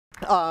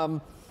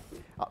We're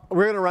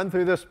going to run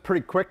through this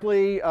pretty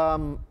quickly.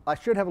 I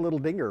should have a little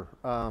dinger.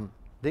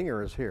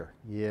 Dinger is here.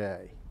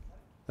 Yay.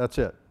 That's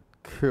it.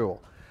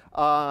 Cool.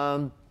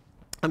 I'm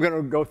going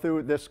to go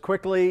through this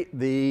quickly.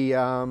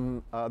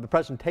 The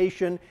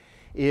presentation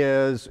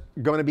is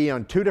going to be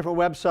on two different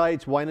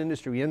websites,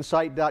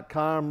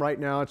 wineindustryinsight.com. Right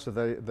now it's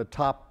the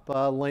top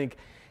link.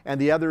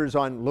 And the other is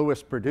on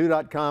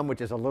lewisperdue.com,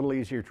 which is a little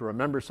easier to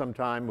remember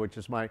sometime, which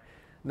is my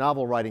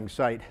novel writing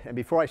site. And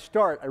before I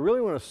start, I really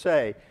want to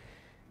say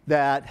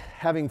that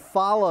having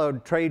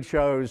followed trade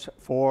shows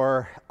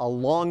for a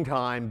long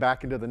time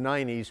back into the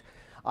 90s,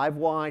 I've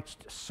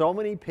watched so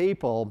many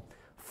people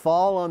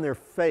fall on their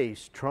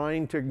face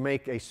trying to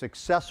make a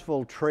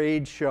successful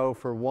trade show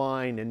for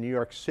wine in New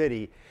York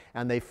City,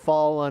 and they've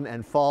fallen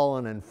and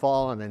fallen and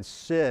fallen, and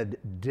Sid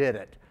did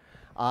it.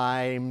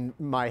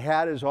 My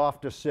hat is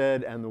off to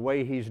Sid and the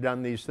way he's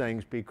done these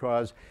things,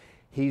 because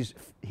he's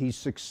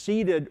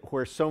succeeded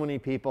where so many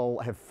people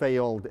have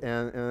failed,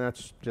 and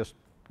that's just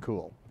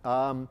cool.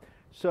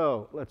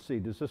 So let's see,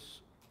 is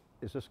this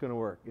going to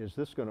work? Is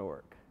this going to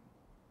work?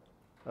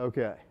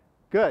 Okay,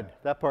 good,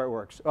 that part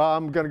works.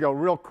 I'm going to go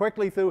real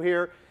quickly through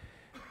here.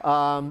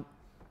 I'm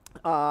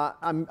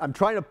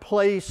trying to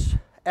place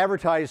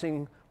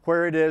advertising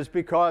where it is,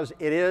 because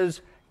it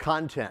is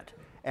content,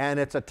 and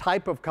it's a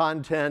type of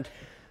content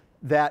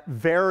that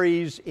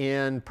varies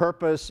in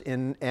purpose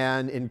and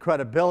in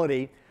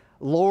credibility.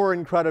 Lower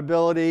in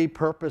credibility,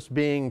 purpose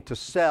being to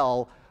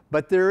sell,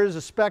 but there is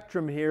a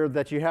spectrum here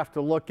that you have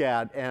to look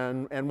at,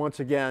 and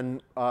once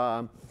again,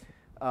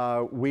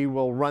 we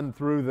will run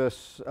through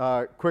this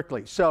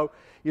quickly. So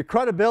your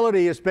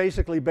credibility is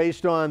basically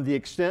based on the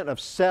extent of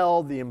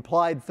sell, the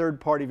implied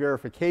third-party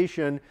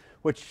verification,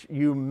 which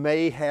you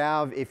may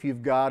have if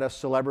you've got a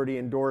celebrity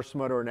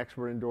endorsement or an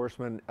expert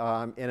endorsement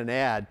in an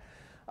ad.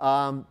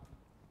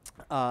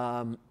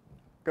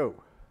 Go.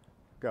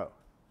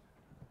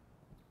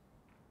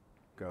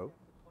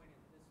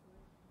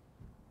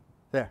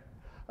 There.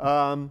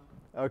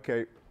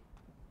 Okay.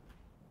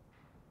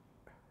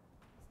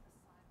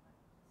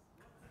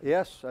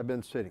 Yes, I've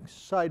been sitting.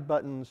 Side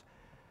buttons.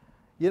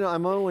 You know,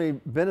 I've only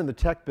been in the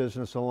tech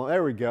business a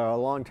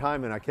long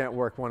time, and I can't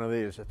work one of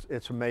these.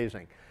 It's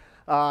amazing.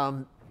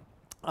 So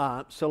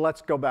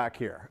let's go back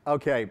here.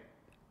 Okay.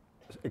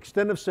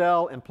 Extent of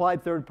sell,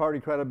 implied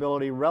third-party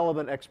credibility,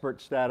 relevant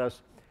expert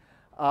status.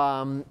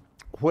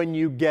 When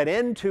you get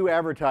into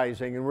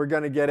advertising, and we're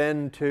going to get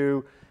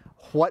into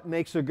what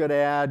makes a good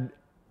ad,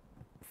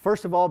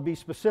 first of all, be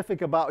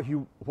specific about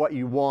what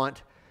you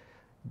want.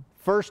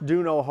 First,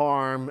 do no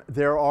harm.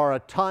 There are a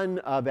ton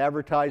of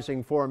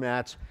advertising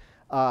formats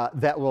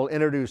that will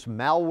introduce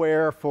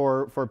malware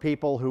for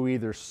people who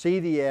either see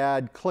the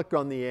ad, click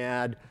on the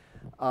ad,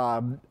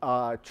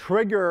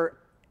 trigger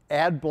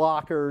ad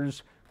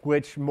blockers,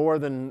 which more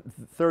than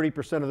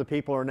 30% of the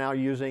people are now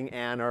using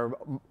and are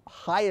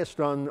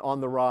highest on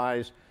the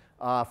rise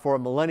for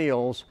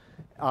millennials.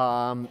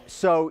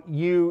 So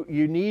you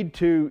need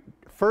to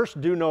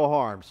first do no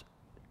harms.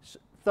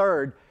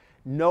 Third,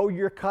 know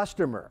your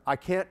customer. I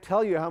can't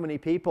tell you how many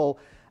people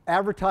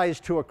advertise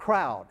to a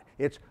crowd.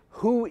 It's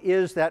who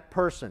is that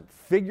person?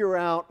 Figure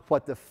out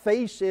what the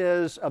face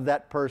is of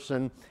that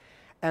person,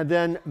 and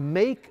then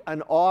make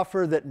an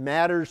offer that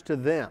matters to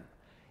them.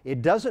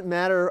 It doesn't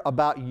matter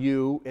about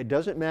you. It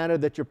doesn't matter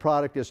that your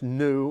product is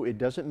new. It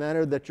doesn't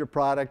matter that your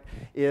product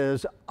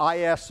is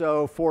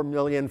ISO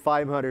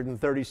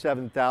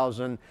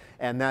 4,537,000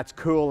 and that's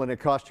cool and it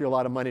cost you a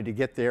lot of money to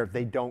get there.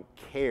 They don't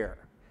care.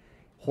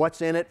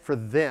 What's in it for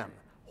them?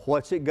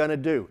 What's it going to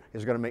do?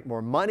 Is it going to make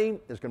more money?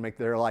 Is it going to make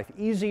their life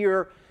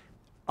easier?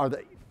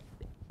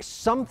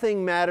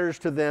 Something matters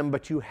to them,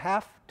 but you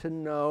have to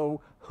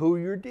know who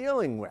you're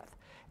dealing with.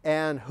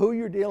 And who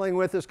you're dealing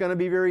with is going to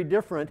be very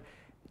different,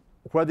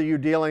 whether you're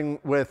dealing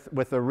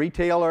with a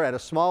retailer at a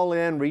small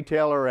end,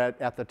 retailer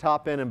at the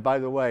top end, and by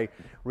the way,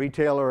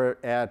 retailer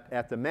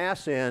at the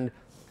mass end.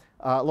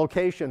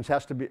 Locations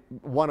has to be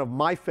one of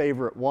my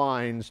favorite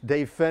wines.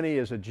 Dave Finney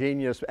is a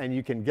genius, and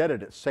you can get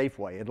it at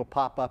Safeway. It'll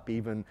pop up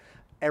even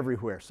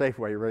everywhere.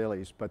 Safeway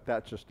release, but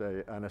that's just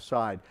an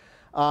aside.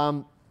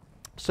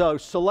 So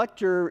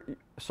select your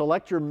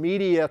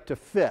media to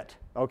fit,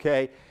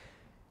 okay?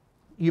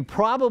 You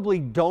probably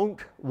don't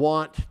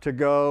want to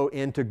go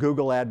into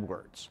Google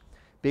AdWords,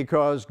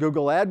 because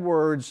Google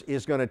AdWords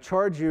is going to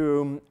charge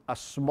you a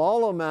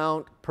small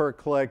amount per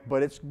click,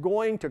 but it's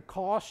going to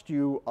cost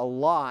you a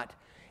lot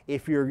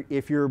if you're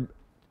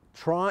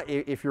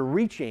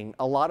reaching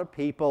a lot of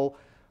people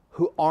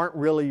who aren't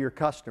really your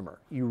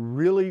customer. You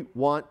really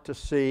want to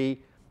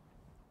see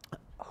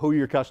who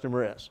your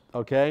customer is,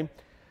 okay?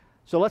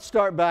 So let's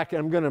start back, and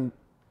I'm going to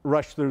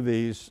rush through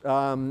these.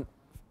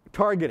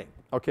 Targeting,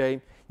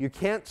 okay? You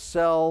can't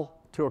sell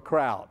to a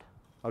crowd,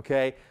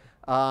 okay?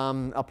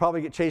 I'll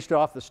probably get chased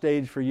off the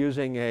stage for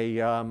using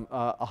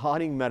a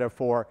hunting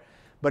metaphor,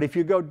 but if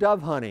you go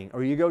dove hunting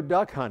or you go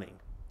duck hunting,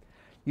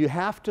 you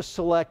have to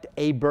select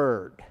a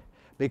bird,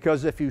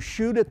 because if you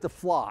shoot at the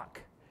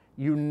flock,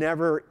 you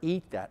never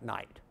eat that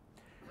night.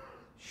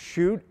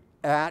 Shoot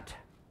at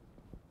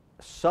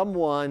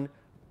someone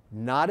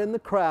not in the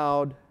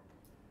crowd,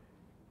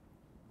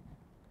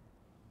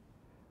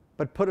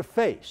 but put a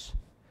face.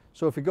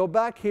 So if you go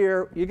back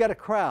here, you got a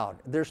crowd.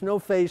 There's no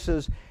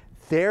faces.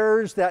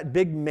 There's that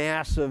big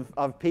mass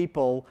of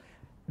people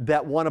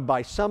that want to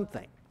buy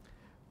something.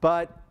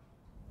 But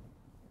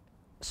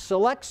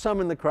select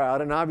some in the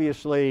crowd, and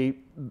obviously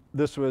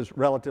this was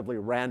relatively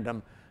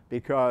random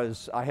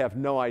because I have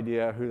no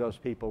idea who those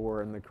people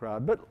were in the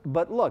crowd.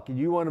 But look,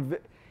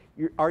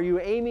 are you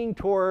aiming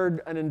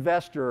toward an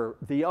investor,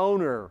 the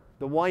owner,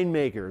 the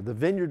winemaker, the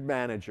vineyard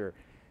manager?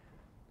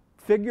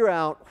 Figure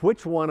out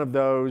which one of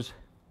those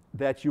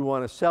that you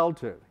want to sell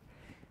to.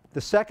 The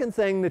second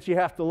thing that you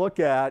have to look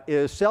at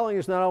is selling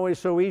is not always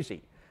so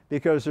easy,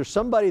 because there's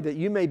somebody that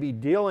you may be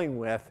dealing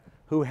with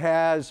who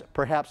has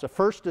perhaps a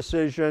first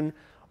decision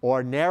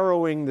or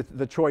narrowing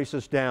the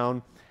choices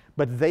down,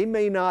 but they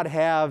may not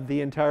have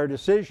the entire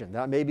decision.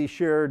 That may be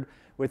shared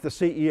with the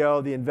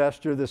CEO, the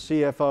investor, the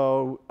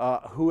CFO,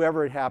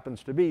 whoever it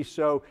happens to be.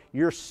 So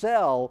your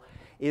sell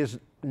is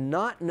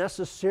not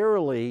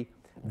necessarily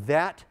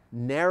that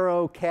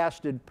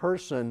narrow-casted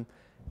person.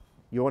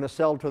 You want to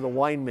sell to the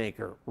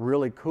winemaker.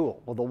 Really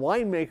cool. Well, the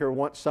winemaker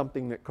wants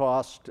something that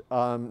costs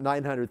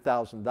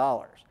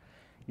 $900,000.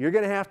 You're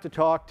going to have to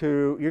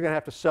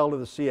sell to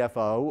the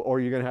CFO, or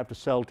you're going to have to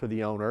sell to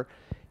the owner.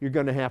 You're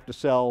going to have to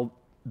sell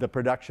the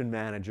production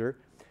manager.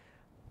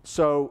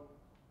 So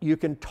you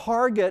can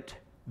target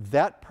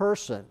that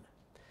person,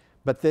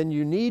 but then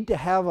you need to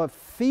have a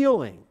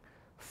feeling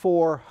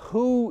for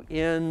who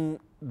in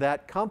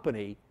that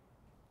company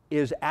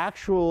is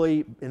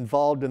actually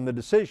involved in the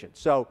decision.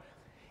 So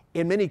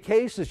in many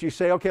cases you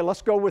say, okay,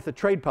 let's go with a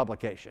trade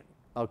publication.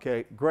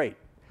 Okay, great.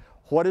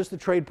 What does the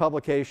trade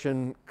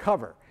publication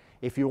cover?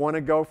 If you want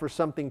to go for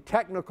something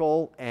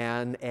technical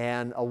and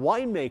a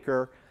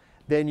winemaker,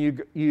 then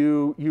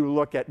you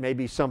look at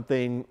maybe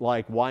something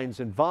like Wines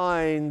and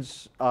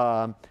Vines,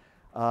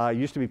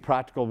 used to be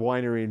Practical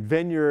Winery and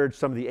Vineyard,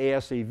 some of the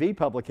ASEV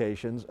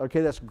publications.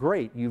 Okay, that's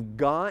great. You've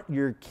got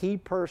your key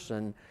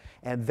person,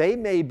 and they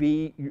may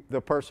be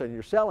the person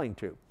you're selling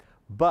to.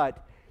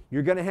 But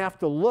you're going to have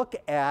to look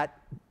at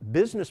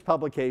business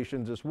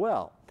publications as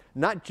well,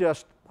 not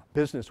just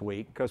Business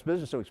Week, because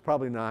Business Week's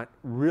probably not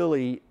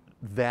really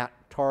that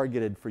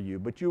targeted for you,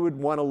 but you would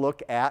want to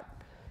look at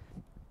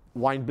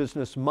Wine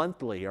Business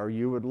Monthly, or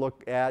you would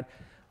look at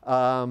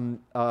my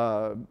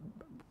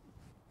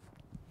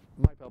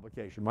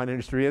publication, Wine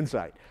Industry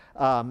Insight.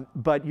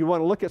 But you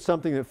want to look at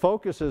something that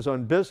focuses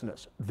on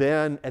business.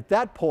 Then at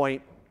that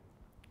point,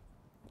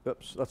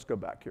 oops, let's go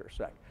back here a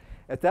sec.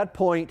 At that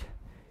point,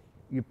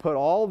 you put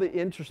all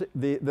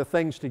the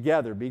things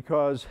together,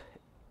 because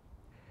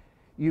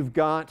you've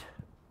got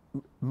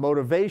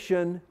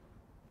motivation,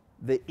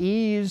 the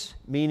ease,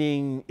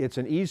 meaning it's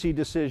an easy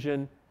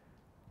decision.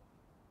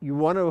 You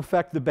want to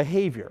affect the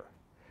behavior.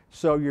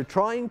 So you're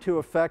trying to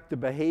affect the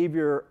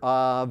behavior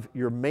of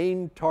your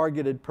main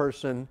targeted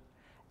person,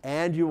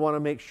 and you want to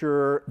make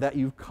sure that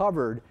you've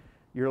covered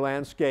your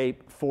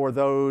landscape for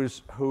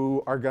those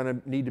who are going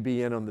to need to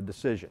be in on the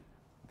decision.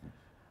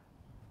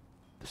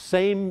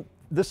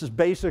 This is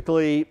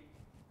basically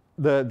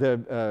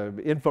the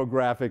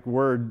infographic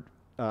word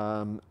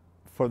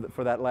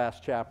for that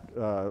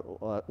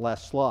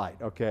last slide.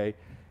 Okay,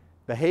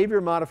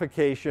 behavior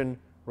modification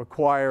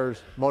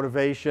requires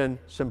motivation,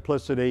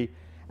 simplicity,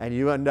 and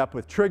you end up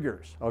with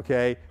triggers.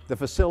 Okay, the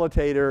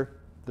facilitator,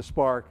 the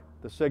spark,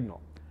 the signal.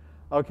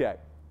 Okay,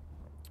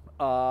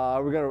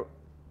 we're going to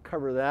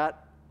cover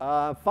that.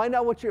 Find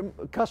out what your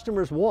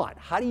customers want.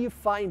 How do you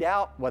find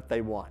out what they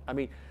want? I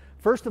mean,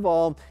 first of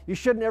all, you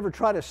should never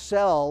try to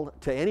sell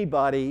to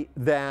anybody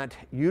that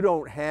you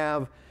don't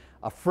have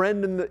a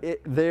friend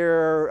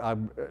there,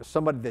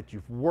 somebody that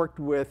you've worked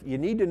with. You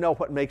need to know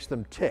what makes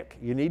them tick.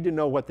 You need to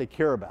know what they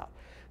care about.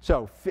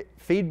 So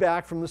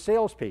feedback from the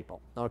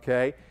salespeople,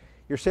 okay?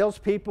 Your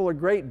salespeople are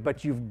great,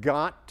 but you've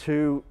got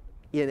to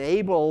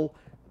enable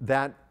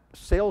that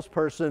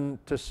salesperson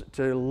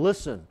to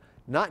listen,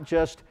 not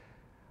just,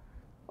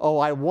 oh,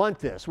 I want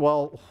this.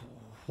 Well,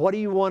 what do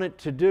you want it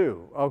to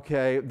do?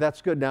 Okay,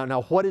 that's good.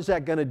 Now what is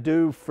that going to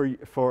do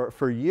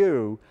for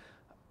you?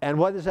 And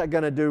what is that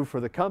going to do for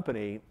the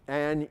company?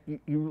 And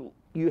you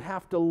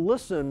have to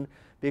listen,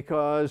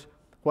 because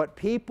what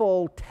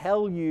people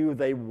tell you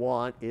they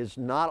want is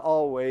not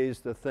always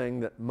the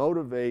thing that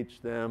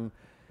motivates them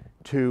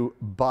to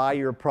buy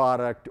your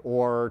product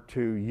or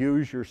to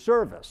use your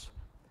service.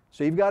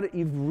 So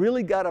you've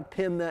really got to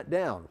pin that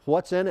down.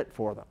 What's in it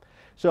for them?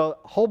 So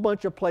a whole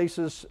bunch of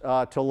places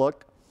to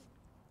look.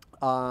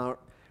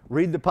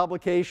 Read the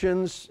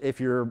publications.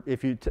 If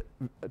you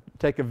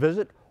take a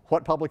visit,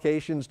 what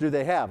publications do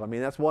they have? I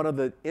mean, that's one of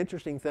the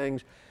interesting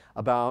things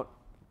about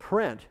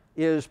print,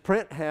 is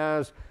print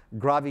has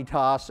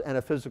gravitas and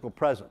a physical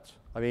presence.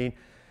 I mean,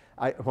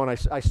 when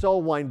I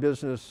sold Wine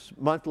Business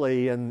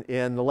Monthly in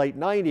the late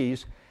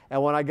 90s,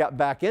 and when I got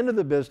back into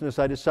the business,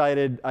 I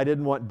decided I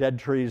didn't want dead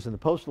trees in the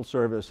Postal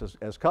Service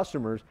as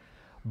customers,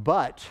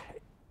 but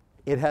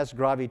it has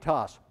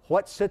gravitas.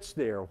 What sits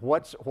there?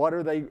 What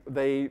are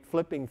they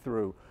flipping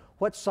through?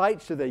 What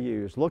sites do they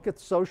use? Look at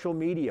social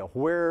media.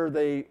 Where are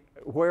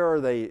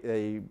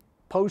they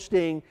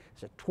posting?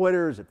 Is it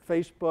Twitter? Is it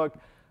Facebook?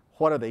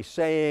 What are they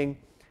saying?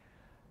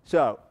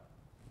 So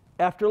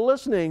after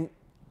listening,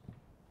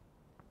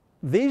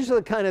 these are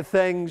the kind of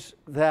things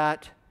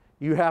that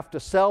you have to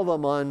sell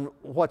them on.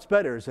 What's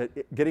better? Is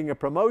it getting a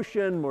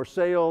promotion, more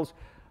sales?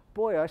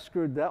 Boy, I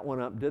screwed that one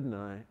up, didn't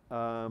I?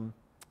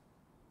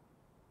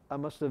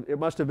 It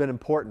must have been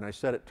important. I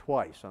said it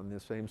twice on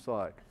the same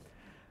slide.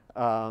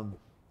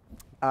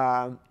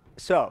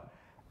 So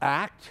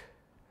act,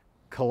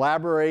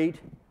 collaborate,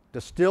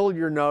 distill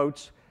your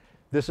notes.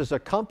 This is a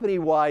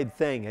company-wide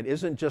thing. It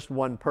isn't just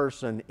one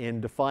person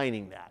in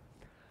defining that.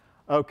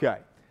 Okay,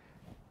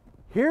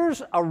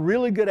 here's a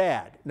really good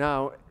ad.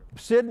 Now,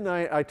 Sid and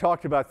I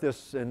talked about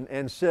this,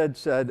 and Sid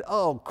said,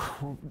 oh,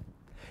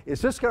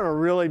 is this going to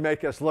really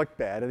make us look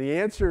bad? And the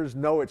answer is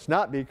no, it's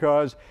not,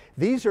 because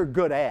these are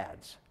good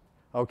ads,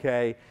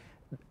 okay?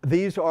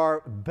 These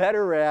are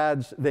better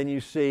ads than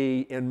you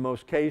see in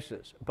most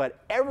cases.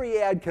 But every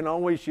ad can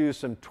always use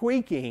some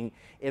tweaking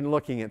in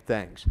looking at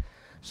things.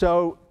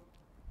 So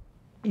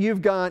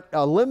you've got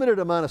a limited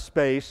amount of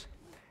space.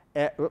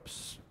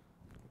 Oops.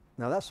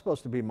 Now that's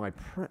supposed to be my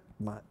print.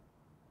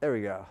 There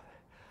we go.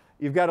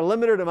 You've got a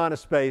limited amount of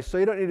space, so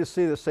you don't need to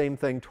see the same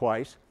thing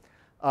twice.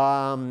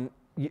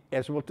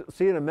 As we'll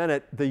see in a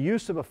minute, the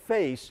use of a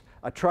face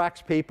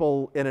attracts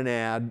people in an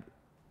ad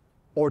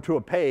or to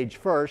a page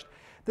first.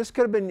 This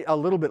could have been a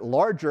little bit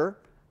larger.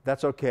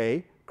 That's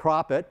okay.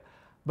 Crop it.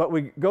 But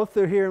we go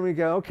through here and we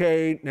go,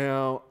 okay,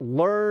 now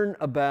learn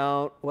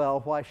about,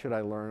 well, why should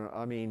I learn?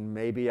 I mean,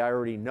 maybe I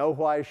already know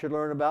why I should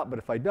learn about, but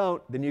if I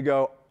don't, then you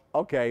go,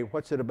 okay,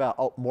 what's it about?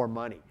 Oh, more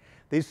money.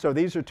 So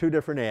these are two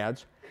different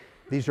ads.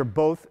 These are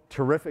both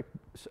terrific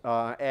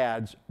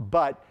ads,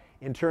 but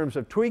in terms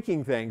of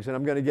tweaking things, and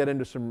I'm going to get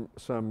into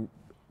some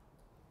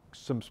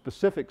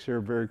specifics here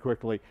very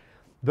quickly,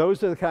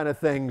 those are the kind of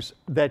things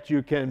that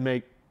you can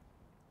make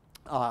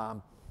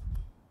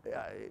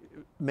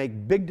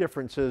big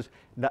differences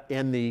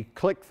in the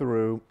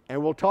click-through,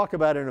 and we'll talk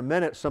about in a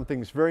minute something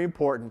that's very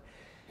important.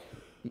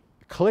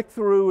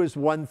 Click-through is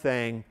one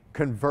thing,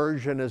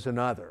 conversion is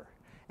another.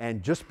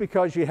 And just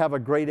because you have a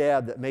great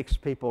ad that makes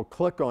people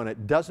click on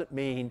it doesn't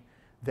mean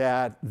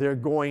that they're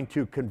going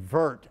to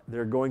convert,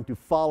 they're going to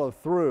follow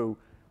through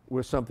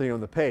with something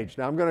on the page.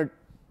 Now I'm going to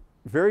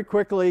very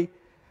quickly,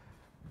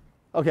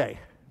 okay,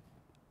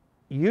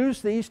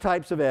 use these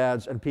types of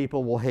ads and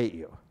people will hate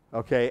you.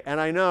 Okay, and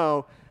I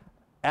know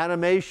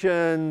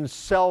animation,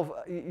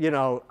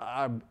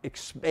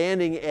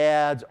 expanding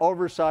ads,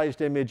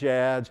 oversized image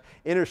ads,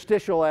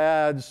 interstitial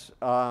ads,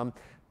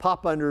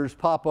 pop-unders,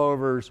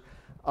 pop-overs,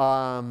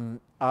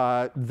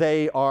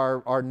 they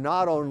are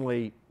not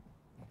only,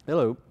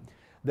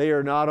 they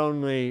are not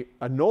only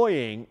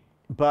annoying,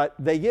 but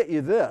they get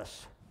you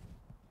this.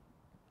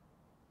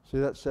 See,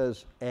 that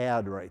says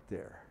ad right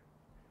there.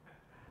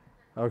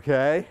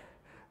 Okay,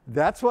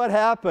 that's what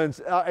happens.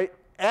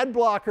 Ad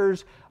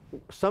blockers,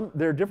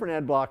 there are different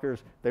ad blockers,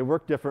 they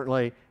work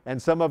differently,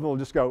 and some of them will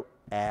just go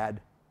ad,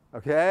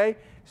 okay?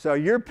 So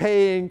you're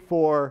paying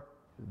for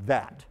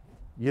that.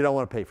 You don't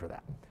want to pay for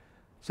that.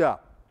 So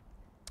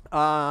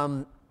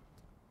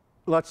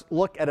let's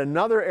look at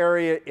another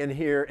area in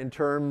here in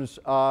terms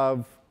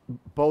of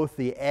both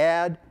the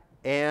ad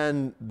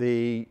and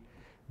the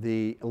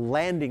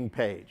landing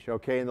page,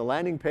 okay? And the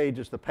landing page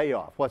is the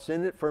payoff. What's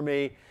in it for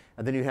me,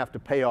 and then you have to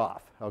pay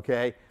off,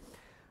 okay?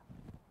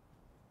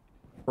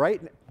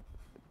 Right?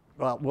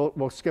 Well,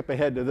 we'll skip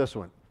ahead to this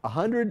one.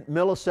 100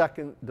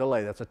 millisecond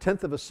delay, that's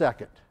 1/10 of a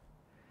second.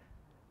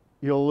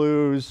 You'll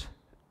lose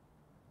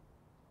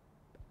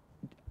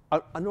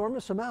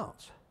enormous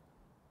amounts.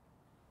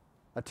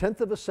 1/10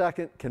 of a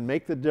second can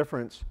make the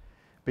difference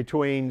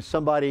between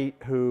somebody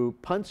who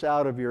punts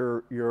out of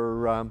your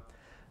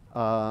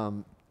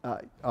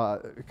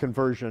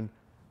conversion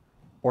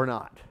or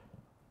not.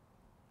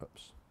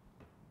 Oops.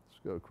 Let's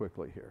go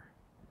quickly here.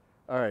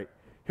 All right.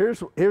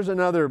 Here's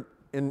another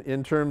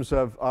in terms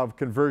of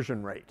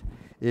conversion rate.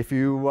 If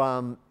you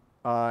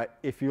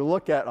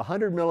look at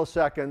 100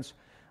 milliseconds,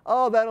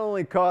 oh, that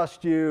only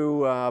cost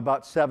you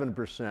about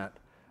 7%.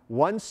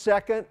 1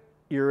 second,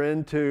 you're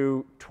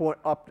into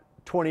up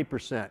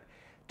 20%.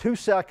 2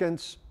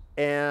 seconds,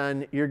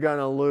 and you're going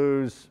to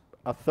lose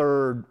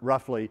 1/3,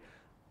 roughly,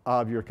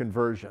 of your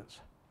conversions.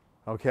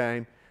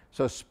 Okay?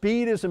 So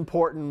speed is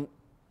important.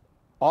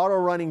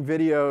 Auto-running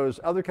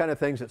videos, other kind of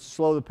things that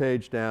slow the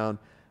page down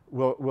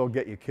will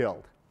get you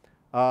killed.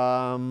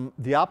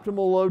 The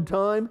optimal load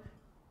time,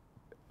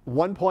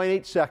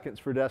 1.8 seconds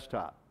for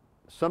desktop.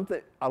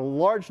 A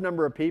large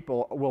number of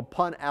people will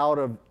punt out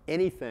of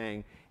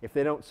anything if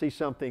they don't see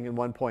something in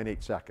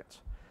 1.8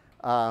 seconds.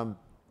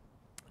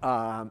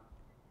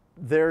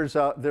 There's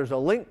a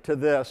link to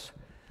this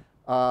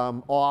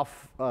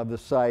off of the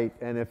site,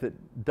 and if it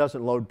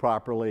doesn't load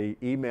properly,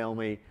 email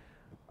me.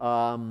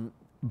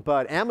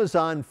 But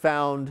Amazon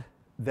found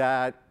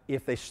that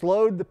if they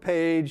slowed the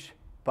page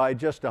by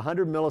just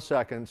 100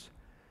 milliseconds,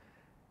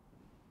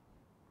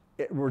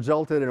 it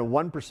resulted in a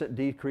 1%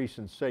 decrease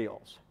in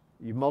sales.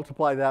 You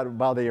multiply that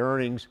by the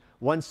earnings,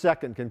 1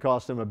 second can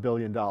cost them $1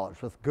 billion.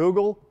 With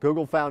Google,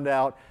 Google found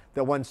out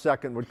that 1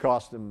 second would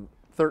cost them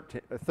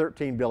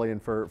 13 billion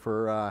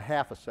for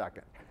half a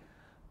second.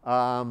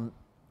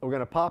 We're going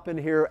to pop in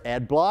here.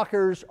 Ad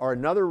blockers are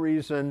another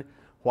reason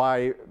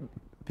why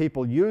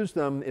people use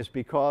them, is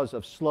because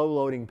of slow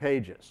loading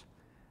pages.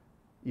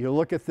 You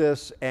look at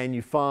this and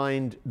you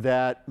find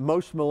that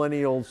most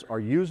millennials are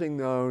using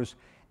those,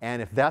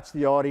 and if that's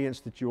the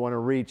audience that you want to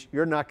reach,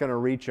 you're not going to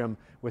reach them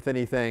with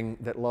anything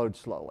that loads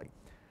slowly.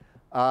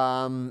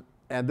 And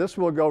this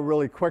will go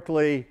really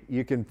quickly.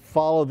 You can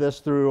follow this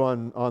through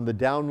on the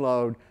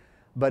download,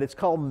 but it's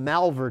called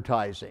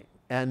malvertising.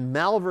 And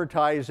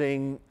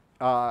malvertising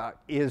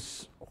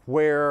is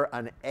where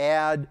an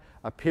ad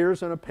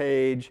appears on a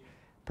page.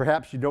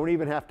 Perhaps you don't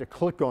even have to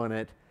click on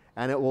it,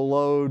 and it will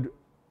load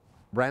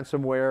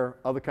ransomware,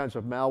 other kinds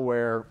of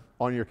malware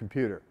on your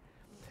computer.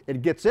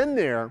 It gets in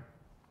there.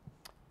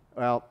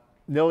 Well,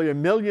 nearly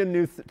 1 million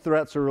new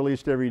threats are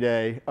released every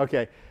day.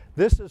 Okay,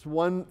 this is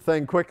one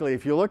thing quickly.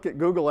 If you look at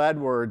Google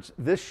AdWords,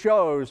 this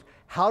shows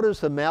how does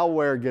the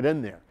malware get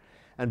in there.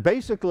 And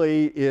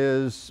basically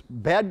is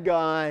bad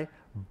guy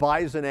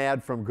buys an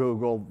ad from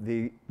Google.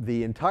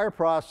 The entire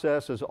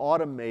process is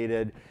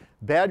automated.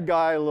 Bad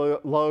guy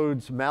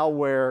loads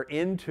malware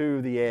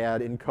into the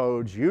ad in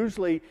codes.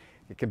 Usually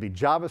it can be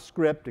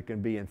JavaScript, it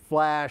can be in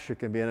Flash, it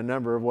can be in a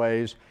number of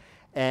ways.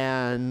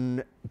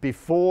 And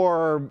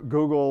before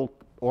Google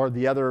or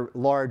the other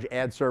large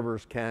ad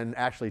servers can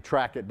actually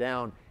track it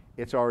down,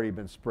 it's already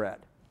been spread.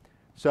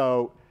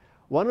 So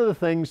one of the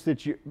things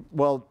that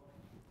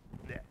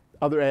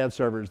other ad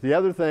servers. The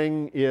other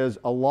thing is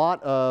a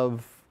lot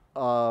of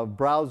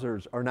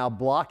browsers are now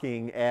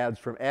blocking ads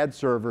from ad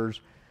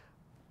servers,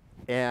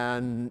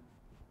 and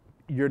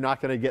you're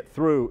not going to get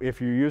through if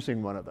you're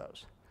using one of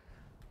those.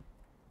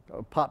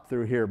 I'll pop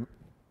through here.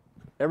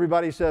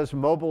 Everybody says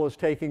mobile is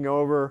taking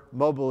over.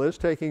 Mobile is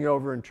taking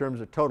over in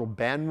terms of total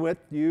bandwidth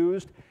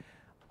used.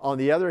 On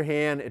the other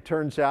hand, it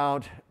turns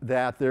out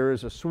that there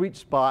is a sweet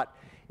spot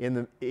in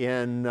the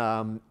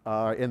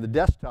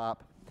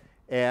desktop,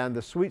 and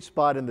the sweet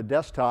spot in the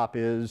desktop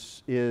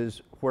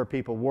is where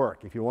people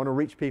work. If you want to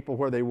reach people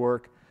where they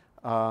work,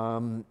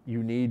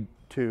 you need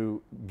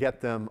to get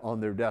them on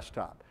their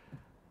desktop.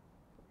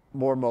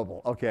 More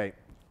mobile. Okay.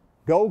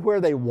 Go where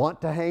they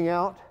want to hang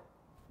out.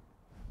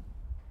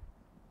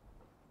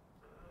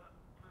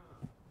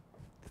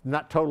 It's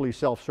not totally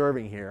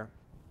self-serving here.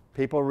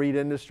 People read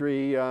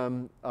industry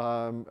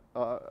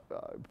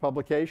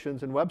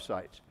publications and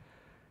websites.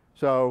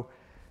 So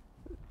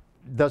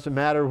it doesn't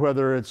matter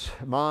whether it's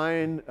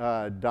mine,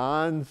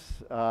 Don's,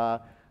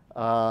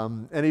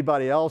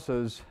 anybody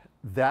else's,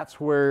 that's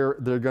where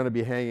they're going to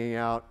be hanging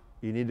out.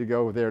 You need to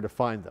go there to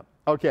find them.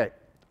 Okay,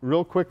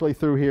 real quickly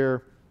through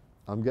here,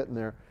 I'm getting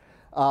there.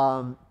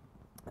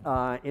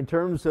 In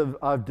terms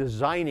of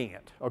designing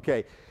it,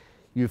 okay,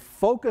 you've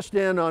focused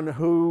in on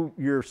who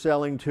you're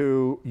selling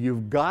to,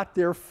 you've got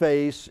their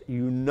face,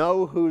 you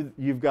know who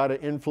you've got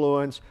to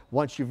influence.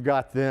 Once you've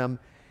got them,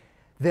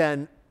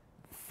 then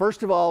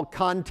first of all,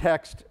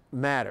 context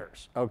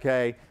matters,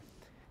 okay?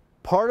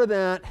 Part of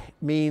that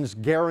means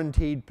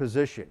guaranteed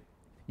position.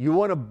 You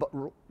want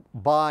to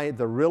buy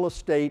the real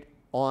estate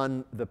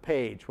on the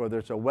page, whether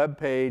it's a web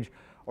page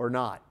or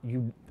not.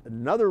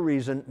 Another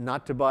reason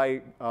not to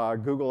buy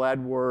Google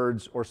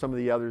AdWords or some of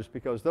the others,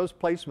 because those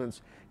placements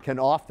can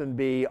often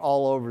be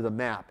all over the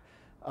map.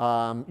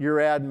 Your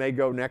ad may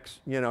go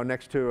next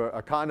to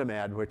a condom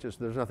ad, which is,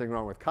 there's nothing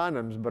wrong with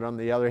condoms, but on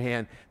the other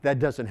hand, that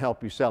doesn't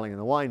help you selling in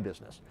the wine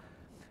business.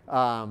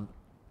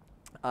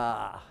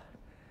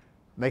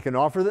 Make an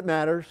offer that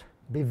matters.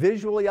 Be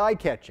visually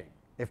eye-catching.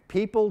 If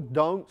people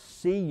don't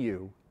see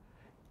you,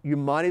 you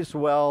might as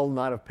well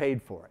not have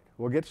paid for it.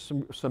 We'll get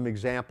some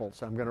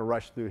examples. I'm going to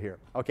rush through here.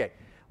 Okay,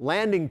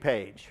 landing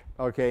page.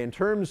 Okay, in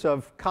terms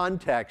of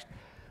context,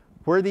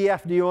 where the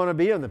F do you want to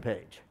be on the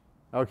page?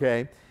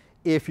 Okay,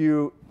 if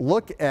you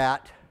look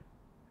at,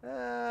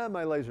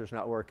 my laser's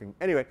not working.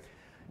 Anyway,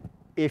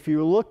 if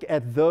you look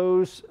at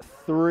those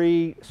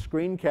 3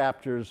 screen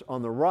captures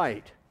on the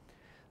right,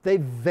 they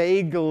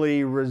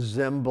vaguely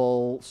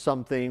resemble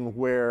something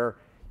where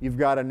you've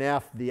got an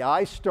F. The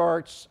I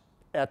starts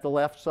at the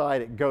left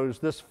side, it goes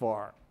this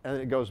far, and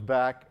then it goes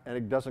back, and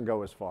it doesn't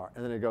go as far,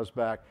 and then it goes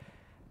back.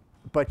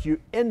 But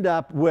you end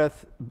up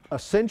with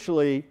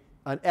essentially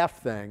an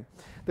F thing.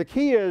 The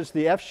key is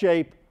the F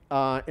shape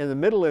in the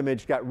middle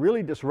image got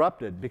really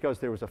disrupted because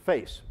there was a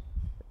face.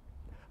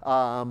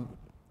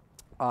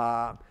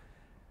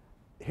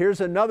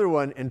 Here's another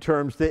one in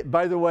terms that,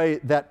 by the way,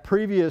 that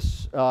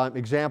previous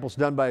example is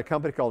done by a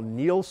company called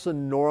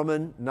Nielsen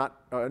Norman,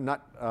 not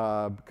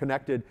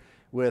connected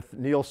with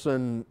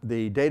Nielsen,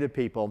 the data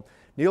people.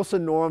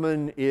 Nielsen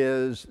Norman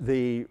is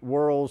the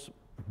world's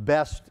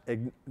best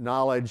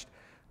acknowledged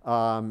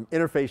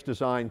interface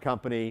design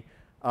company.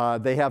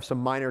 They have some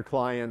minor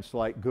clients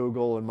like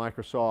Google and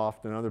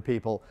Microsoft and other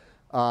people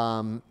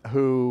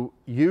who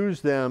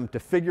use them to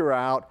figure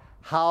out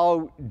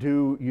how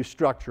do you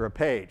structure a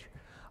page.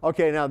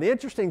 Okay, now the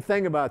interesting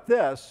thing about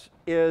this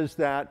is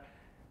that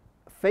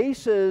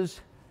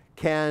faces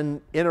can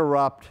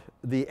interrupt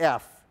the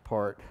F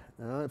part.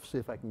 Let's see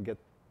if I can get,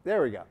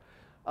 there we go.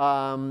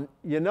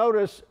 You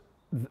notice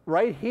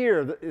right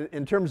here,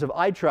 in terms of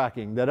eye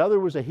tracking, that other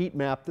was a heat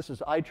map, this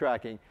is eye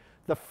tracking.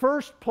 The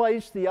first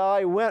place the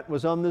eye went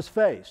was on this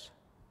face.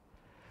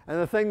 And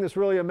the thing that's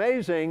really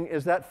amazing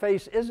is that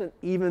face isn't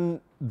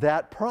even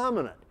that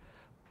prominent.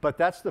 But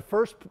that's the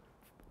first,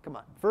 come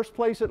on, first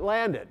place it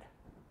landed.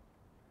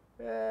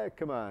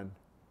 Come on.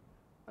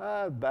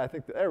 I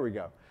think, there we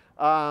go.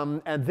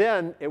 And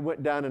then it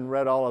went down and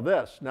read all of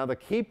this. Now the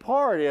key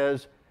part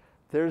is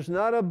there's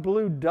not a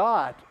blue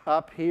dot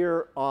up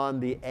here on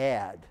the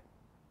ad.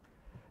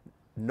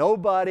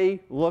 Nobody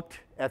looked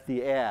at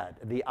the ad.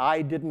 The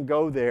eye didn't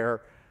go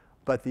there,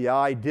 but the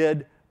eye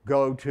did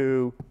go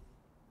to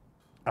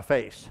a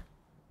face.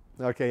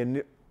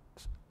 Okay,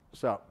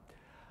 so,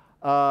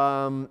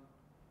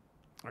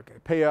 okay,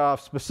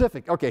 payoff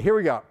specific. Okay, here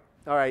we go.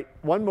 All right,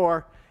 one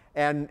more.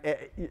 And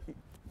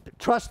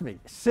trust me,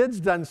 Sid's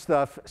done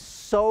stuff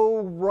so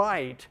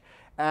right,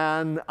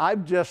 and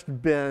I've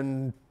just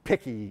been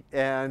picky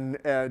and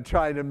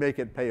trying to make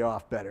it pay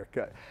off better.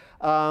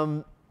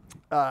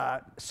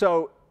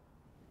 So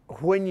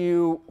when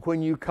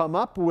you come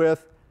up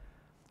with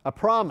a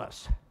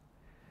promise,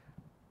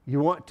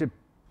 you want to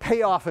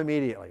pay off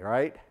immediately,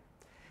 right?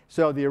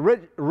 So the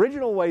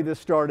original way this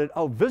started,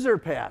 oh, visitor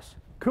pass,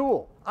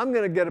 cool, I'm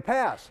going to get a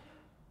pass.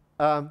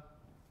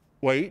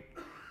 Wait,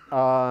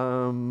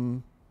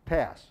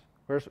 pass.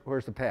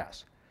 Where's the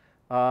pass?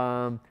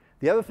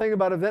 The other thing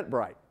about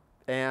Eventbrite,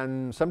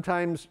 and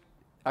sometimes,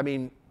 I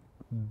mean,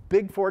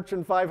 big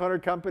Fortune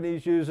 500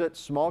 companies use it,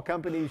 small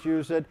companies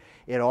use it.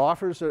 It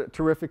offers a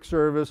terrific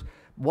service.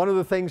 One of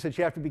the things that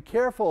you have to be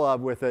careful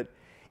of with it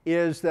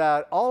is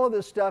that all of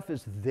this stuff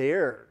is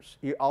theirs.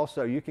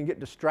 You can get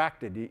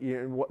distracted.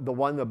 The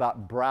one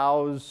about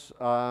browse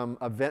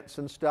events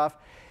and stuff.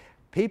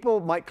 People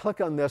might click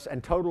on this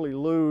and totally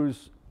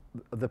lose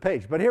the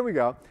page. But here we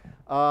go.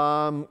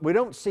 We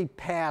don't see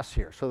pass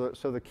here. So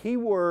the key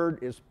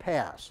word is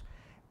pass.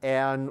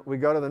 And we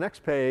go to the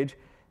next page.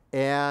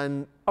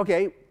 And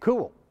okay,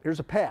 cool, here's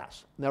a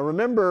pass. Now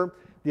remember,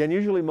 the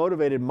unusually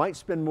motivated might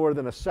spend more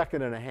than a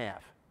second and a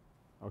half,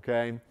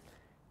 okay?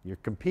 You're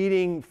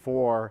competing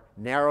for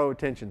narrow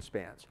attention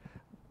spans.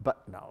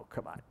 But no,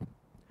 come on.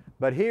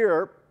 But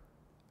here,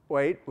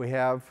 wait, we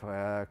have,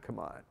 come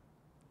on.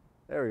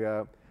 There we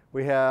go.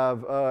 We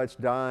have, it's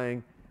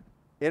dying,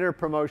 enter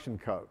promotion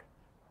code.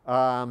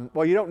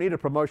 Well, you don't need a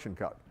promotion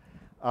code.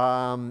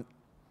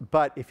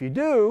 But if you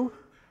do,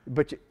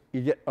 but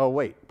you get, oh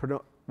wait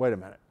a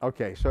minute.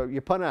 Okay, so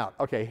you punt out.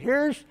 Okay,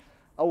 here's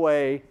a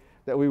way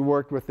that we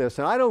worked with this,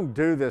 and I don't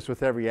do this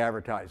with every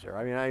advertiser.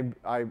 I mean,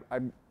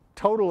 I'm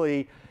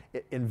totally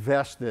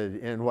invested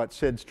in what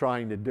Sid's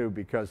trying to do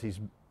because he's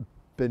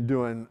been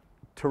doing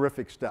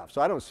terrific stuff.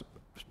 So I don't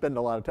spend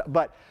a lot of time.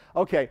 But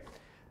okay,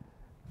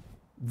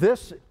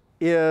 this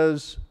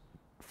is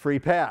free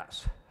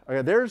pass.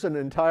 Okay, there's an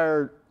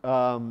entire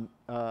printout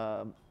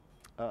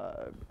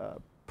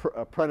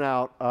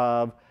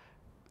of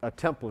a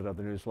template of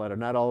the newsletter.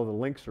 Not all of the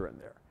links are in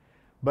there.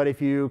 But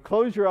if you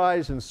close your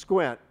eyes and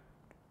squint,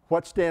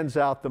 what stands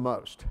out the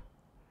most?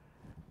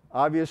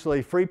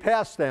 Obviously, free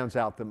pass stands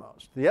out the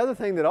most. The other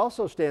thing that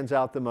also stands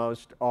out the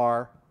most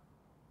are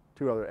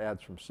two other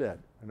ads from Sid,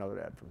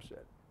 another ad from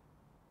Sid.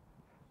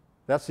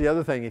 That's the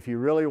other thing. If you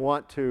really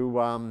want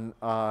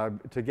to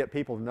get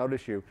people to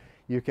notice you,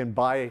 you can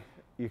buy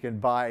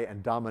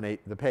and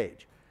dominate the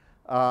page.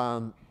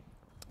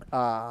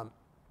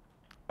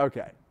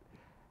 Okay.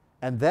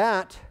 And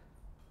that,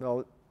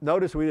 well,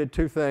 notice we did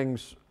two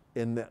things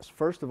in this.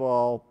 First of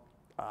all,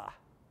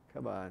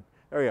 come on,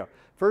 there we go.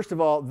 First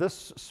of all,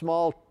 this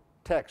small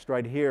text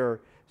right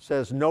here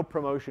says no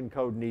promotion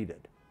code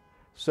needed.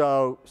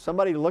 So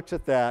somebody looks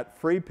at that,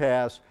 free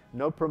pass,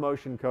 no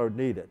promotion code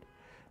needed.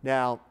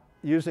 Now,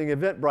 using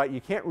Eventbrite,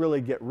 you can't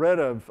really get rid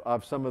of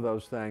some of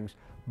those things,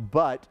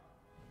 but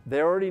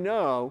they already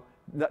know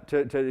not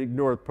to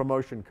ignore the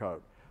promotion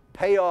code.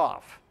 Pay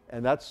off,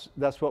 and that's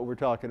what we're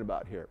talking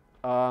about here.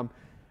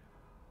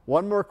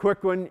 One more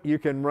quick one. You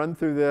can run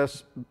through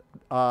this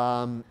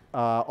on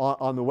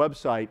the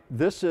website.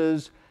 This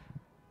is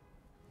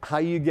how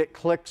you get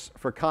clicks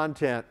for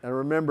content. And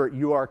remember,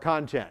 you are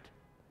content.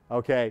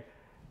 Okay.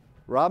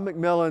 Rob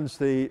McMillan's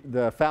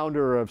the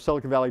founder of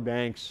Silicon Valley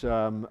Bank's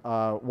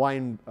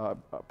wine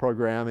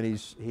program, and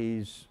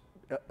he's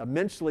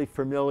immensely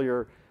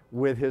familiar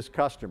with his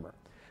customer.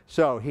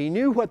 So he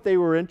knew what they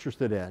were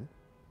interested in.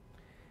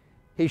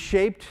 He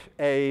shaped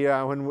a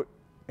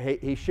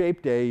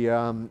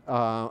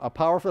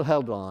powerful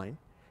headline.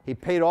 He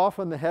paid off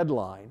on the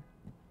headline.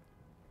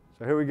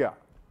 So here we go.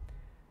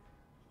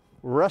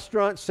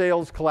 Restaurant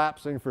sales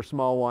collapsing for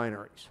small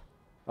wineries.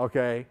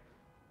 Okay,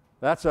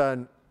 that's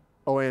an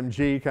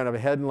OMG kind of a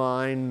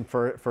headline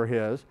for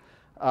his.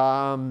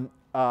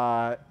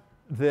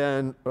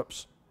 Then,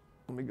 oops,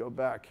 let me go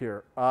back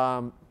here.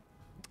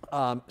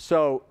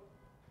 So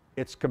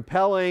it's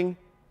compelling.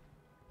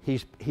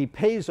 He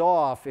pays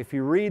off, if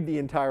you read the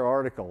entire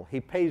article, he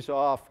pays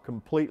off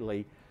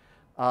completely.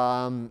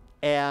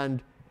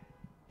 And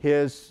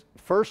his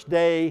first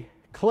day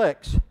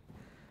clicks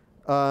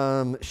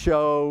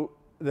show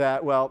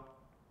that, well,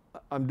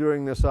 I'm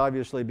doing this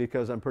obviously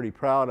because I'm pretty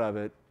proud of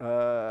it.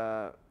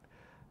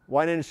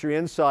 Wine Industry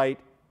Insight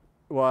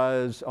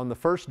was, on the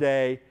first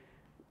day,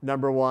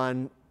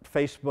 #1,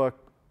 Facebook,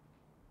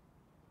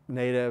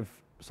 native,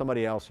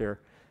 somebody else here.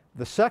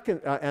 The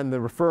second, and the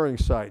referring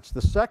sites.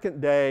 The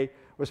second day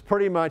was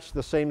pretty much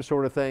the same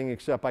sort of thing,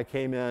 except I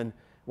came in,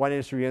 Wine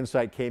Industry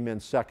Insight came in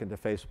second to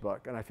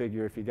Facebook. And I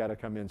figure if you got to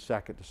come in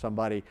second to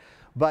somebody.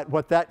 But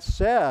what that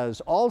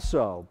says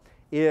also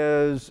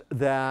is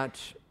that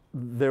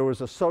there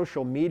was a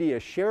social media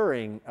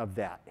sharing of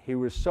that. He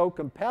was so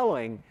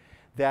compelling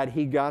that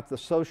he got the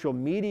social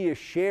media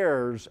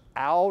shares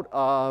out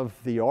of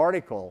the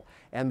article,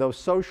 and those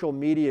social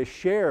media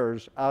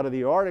shares out of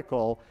the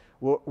article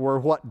were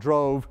what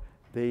drove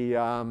the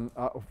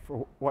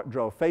what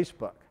drove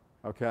Facebook.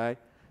 Okay,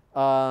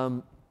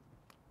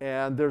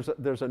 and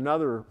there's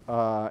another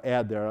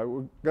ad there.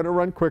 We're going to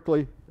run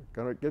quickly.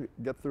 Going to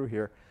get through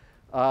here.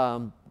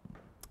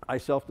 I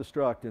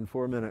self-destruct in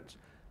 4 minutes.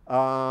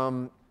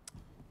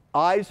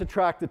 Eyes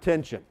attract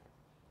attention.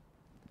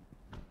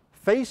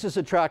 Faces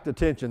attract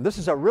attention. This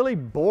is a really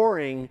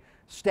boring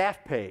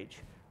staff page.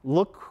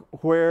 Look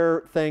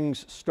where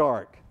things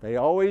start. They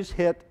always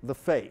hit the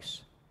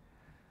face.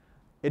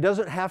 It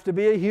doesn't have to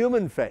be a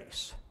human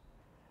face,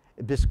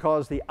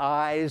 because the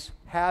eyes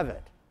have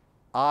it.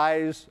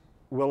 Eyes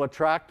will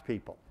attract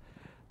people.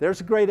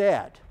 There's a great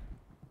ad.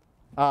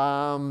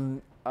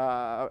 And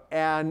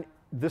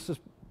this is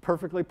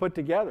perfectly put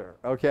together,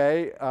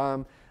 okay?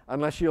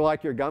 Unless you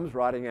like your gums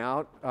rotting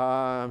out,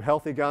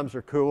 healthy gums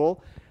are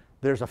cool.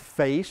 There's a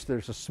face,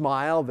 there's a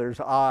smile, there's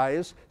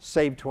eyes,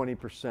 save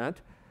 20%.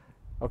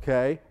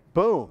 Okay,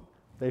 boom,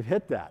 they've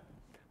hit that.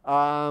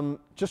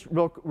 Just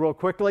real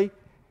quickly,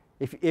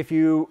 if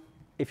you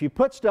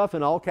put stuff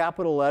in all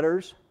capital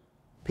letters,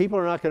 people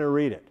are not going to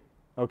read it.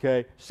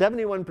 Okay,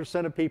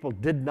 71% of people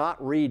did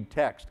not read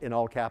text in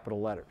all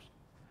capital letters.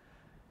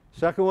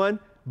 Second one,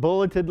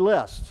 bulleted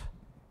lists.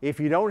 If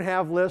you don't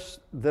have lists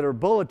that are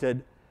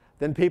bulleted,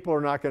 then people are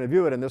not going to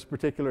view it. In this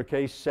particular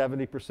case,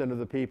 70% of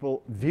the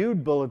people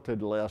viewed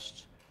bulleted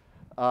lists.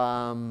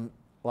 Lots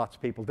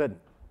of people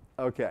didn't.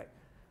 Okay.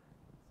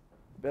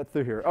 Bet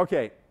through here.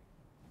 Okay.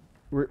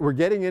 We're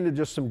getting into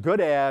just some good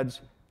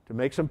ads to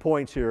make some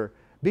points here.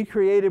 Be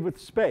creative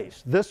with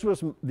space. This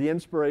was the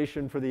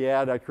inspiration for the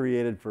ad I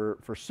created for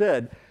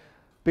Sid,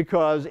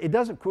 because it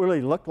doesn't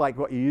really look like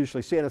what you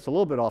usually see, and it's a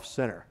little bit off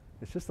center.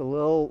 It's just a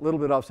little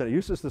bit off center. It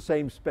uses the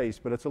same space,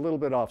 but it's a little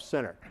bit off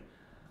center.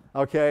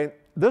 Okay.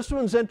 This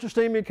one's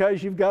interesting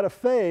because you've got a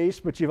face,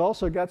 but you've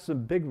also got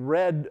some big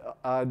red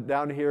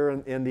down here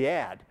in the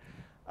ad.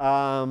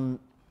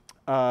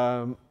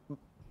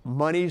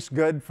 Money's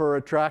good for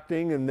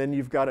attracting, and then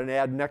you've got an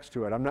ad next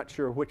to it. I'm not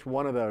sure which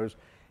one of those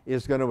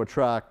is going to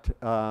attract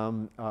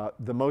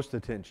the most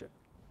attention.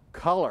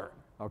 Color,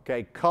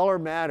 okay? Color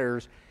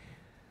matters.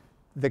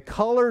 The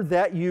color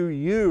that you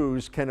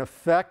use can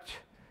affect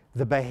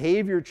the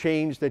behavior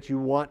change that you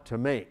want to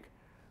make.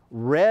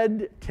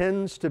 Red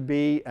tends to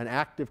be an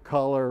active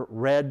color.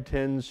 Red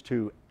tends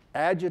to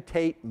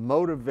agitate,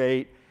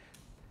 motivate.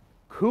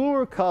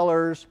 Cooler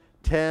colors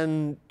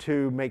tend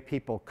to make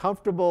people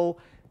comfortable.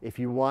 If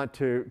you want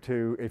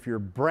if you're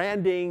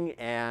branding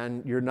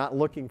and you're not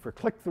looking for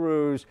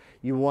click-throughs,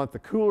 you want the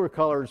cooler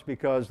colors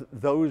because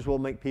those will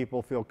make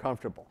people feel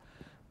comfortable.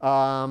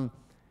 Boom.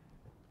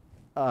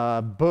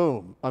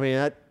 I mean,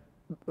 that,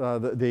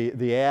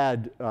 the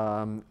ad,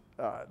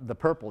 the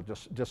purple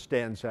just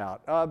stands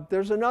out.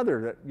 There's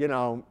another, you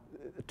know,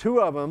 two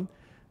of them,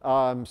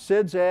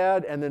 Sid's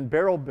ad and then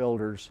Barrel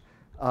Builders,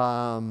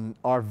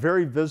 are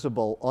very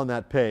visible on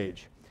that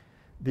page.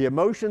 The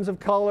emotions of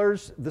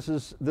colors, this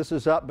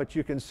is up, but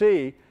you can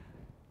see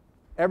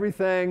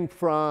everything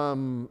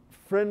from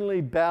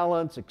friendly,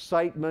 balance,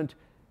 excitement.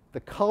 The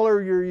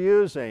color you're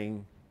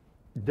using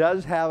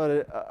does have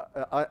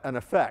an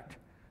effect.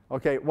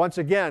 Okay, once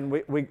again,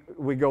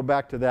 we go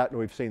back to that and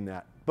we've seen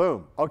that.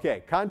 Boom.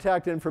 Okay,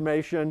 contact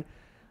information.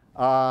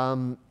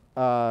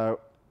 The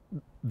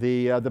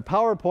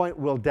PowerPoint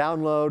will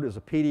download as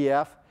a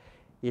PDF.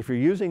 If you're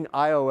using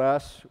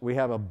iOS, we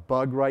have a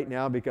bug right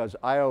now because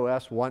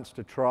iOS wants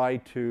to try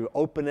to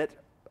open it,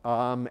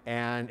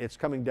 and it's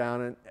coming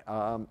down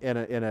in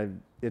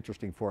an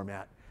interesting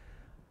format.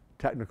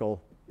 Technical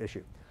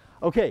issue.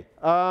 Okay,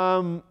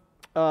 and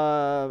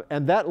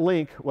that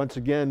link, once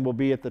again, will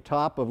be at the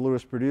top of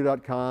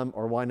lewisperdue.com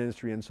or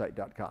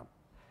wineindustryinsight.com.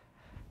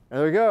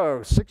 There we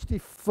go,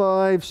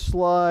 65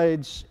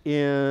 slides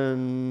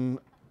in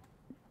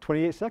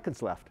 28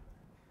 seconds left.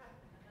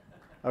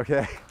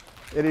 Okay,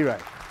 anyway.